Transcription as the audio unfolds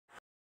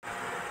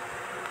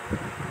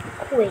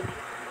Wait.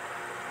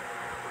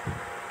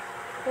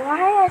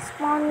 Why I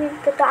spawned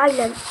into the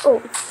island?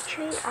 Oh, it's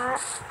tree.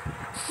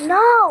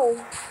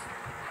 No!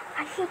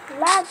 I hit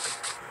lag.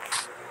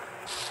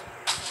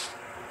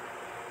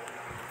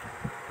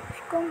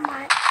 Let's go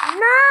mine.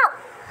 No!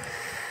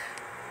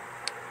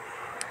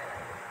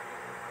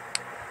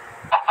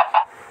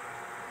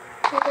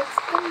 Let's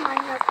go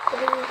mine at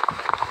 3.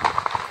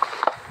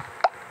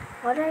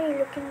 What are you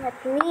looking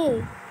at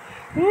me?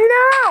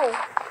 No!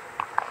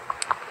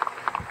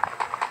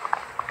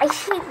 I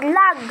hit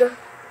lag.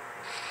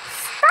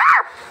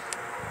 Stop!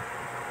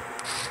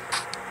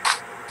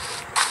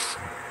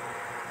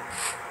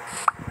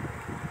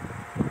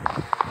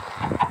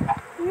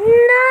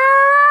 No!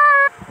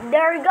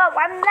 There we go.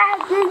 I'm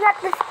lagging at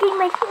this game.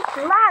 I hit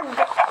lag.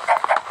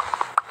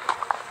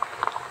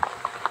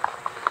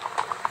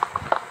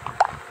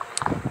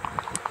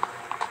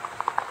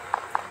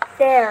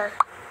 There.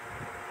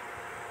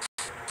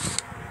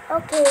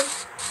 Okay.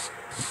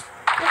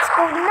 Let's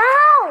go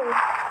now.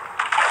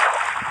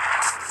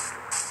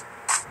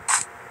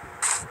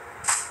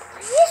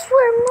 Please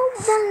remove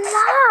the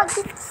lag.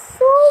 It's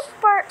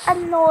super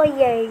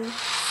annoying.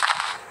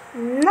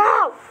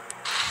 No.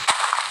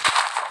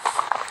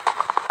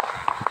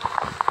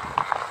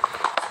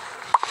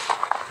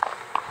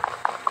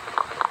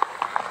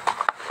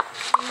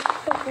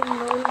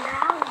 No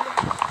lag.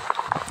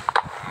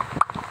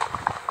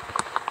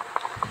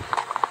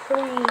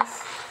 Please.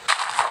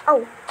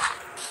 Oh.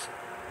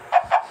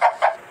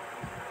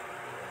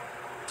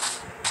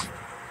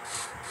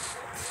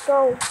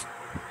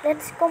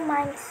 Let's go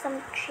mine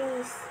some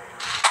trees.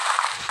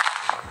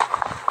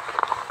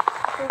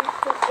 To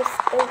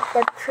escape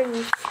the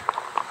trees.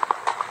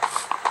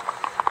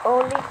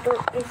 Only to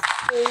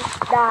escape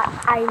the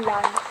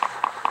island.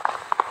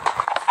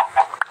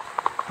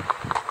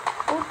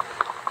 Oops.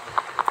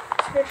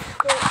 Let's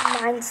go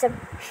mine some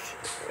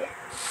trees.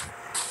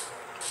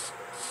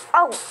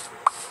 Oh!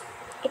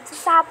 It's a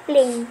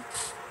sapling.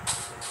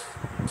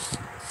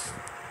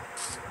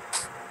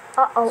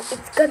 Uh-oh,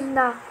 it's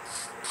gonna.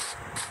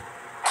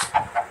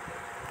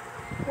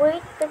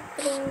 Wait, the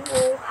tree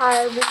will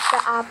harvest the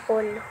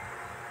apple.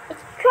 It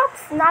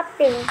drops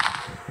nothing.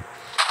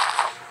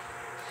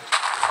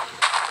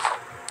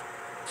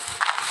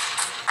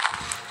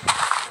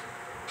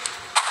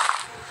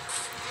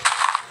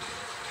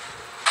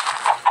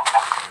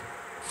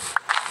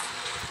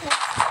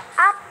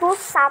 Apple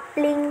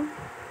sapling.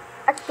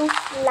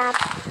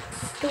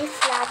 Two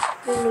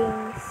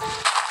saplings.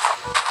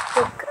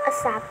 Look, a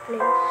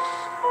sapling.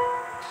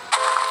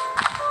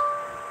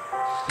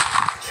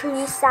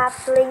 3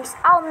 saplings.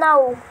 Oh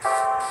no!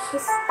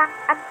 He's stuck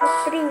at the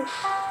tree.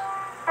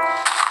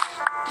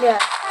 There.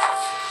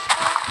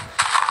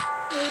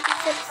 Maybe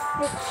let's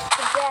switch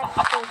to get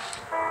it.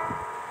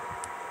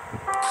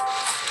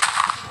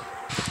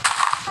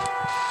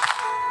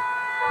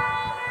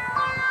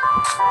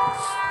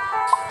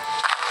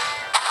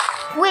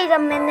 Wait a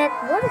minute,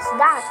 what is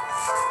that?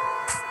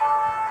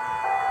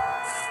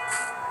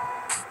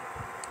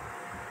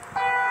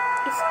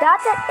 Is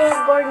that an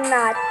egg or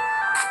not?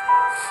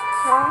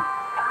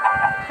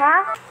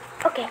 Huh?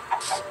 Okay.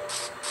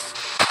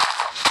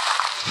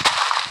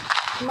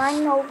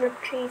 Mine over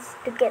trees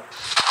to get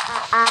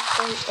an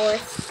apple or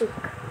stick.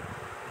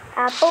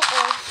 Apple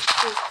or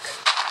stick.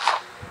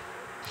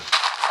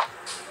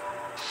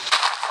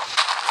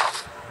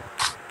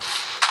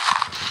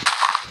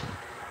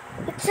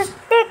 It's a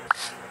stick.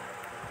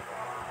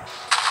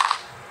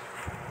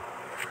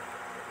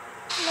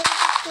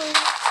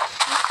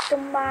 To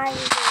mine it.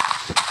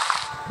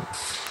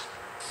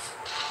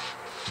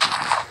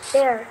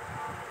 There.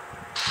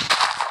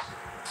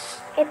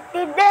 It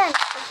didn't.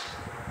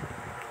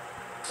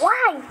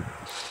 Why?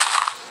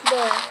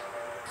 There.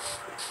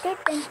 It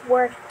didn't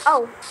work.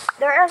 Oh,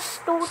 there are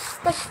 2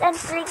 sticks and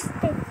 3 sticks.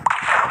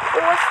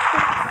 4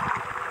 sticks.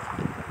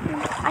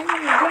 I'm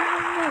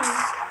dying.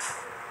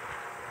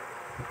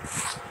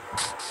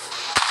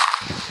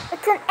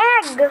 It's an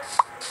egg.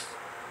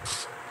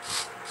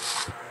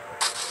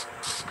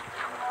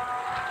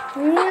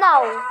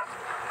 No.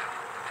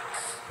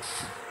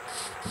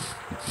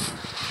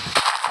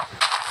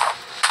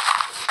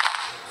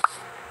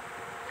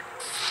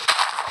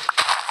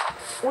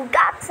 We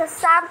got some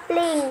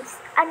saplings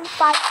and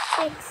 5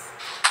 sticks.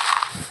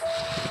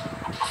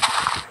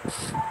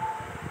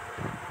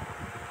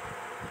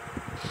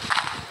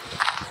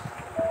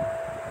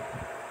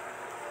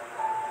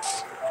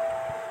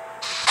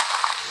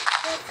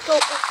 Let's go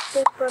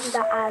escape from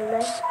the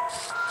island.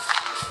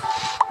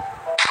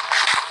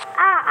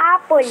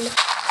 Apple.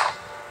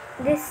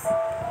 This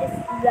is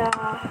the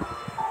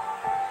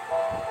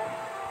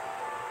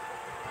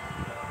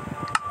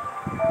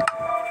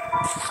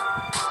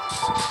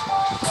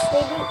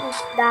maybe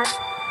eat that.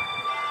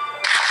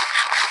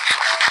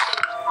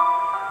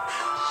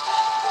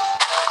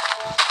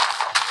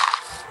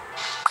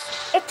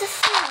 It's a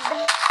seed.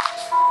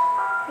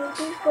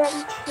 Maybe from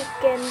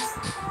chickens.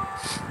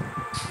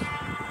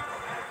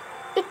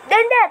 It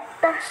did it.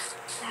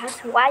 That's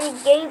why I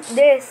gave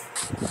this.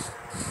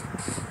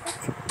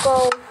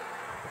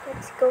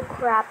 Let's go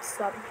craft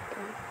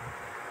something.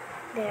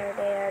 There.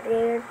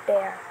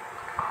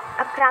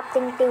 A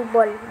crafting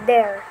table.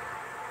 There.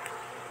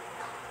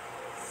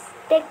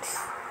 Sticks.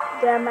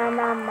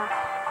 Mama.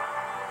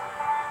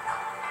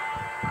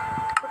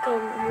 Okay,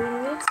 we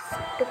need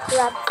to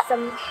craft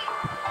some.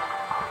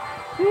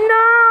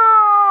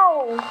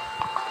 No!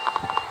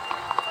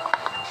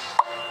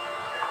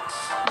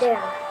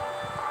 There.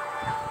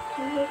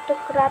 We need to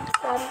craft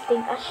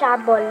something. A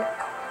shovel.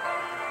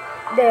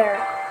 There.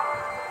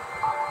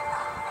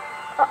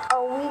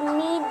 We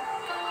need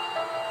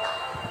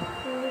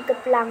the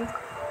plank.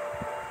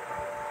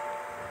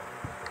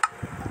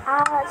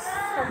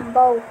 Some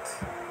boat.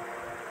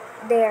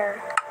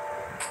 There.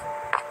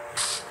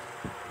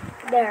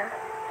 Let's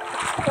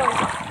go.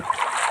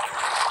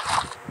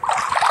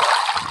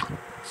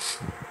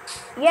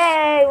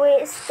 Yay! We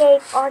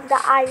escaped on the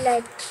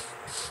island.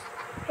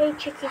 Hey,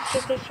 Chicky.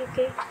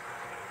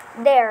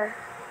 There.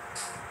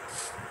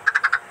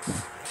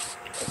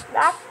 Is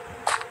that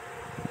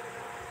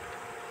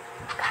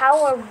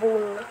power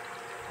bull?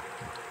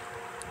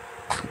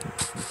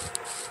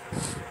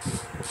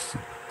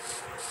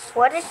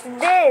 What is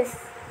this?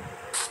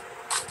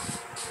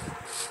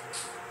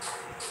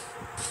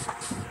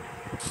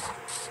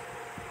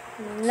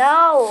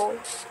 No.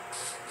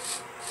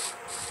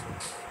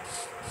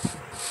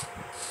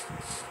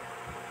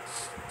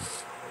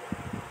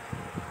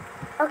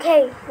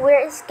 Okay,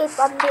 we're escaped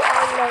on the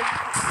island.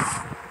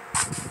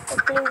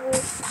 Hopefully we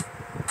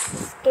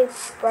escape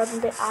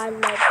from the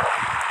island.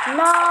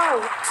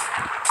 No!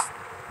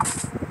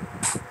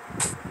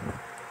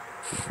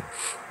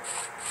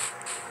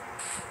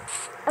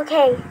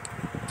 Okay.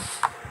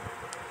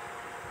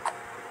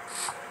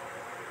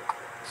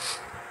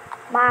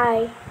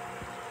 Bye.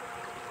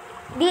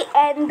 The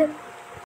end.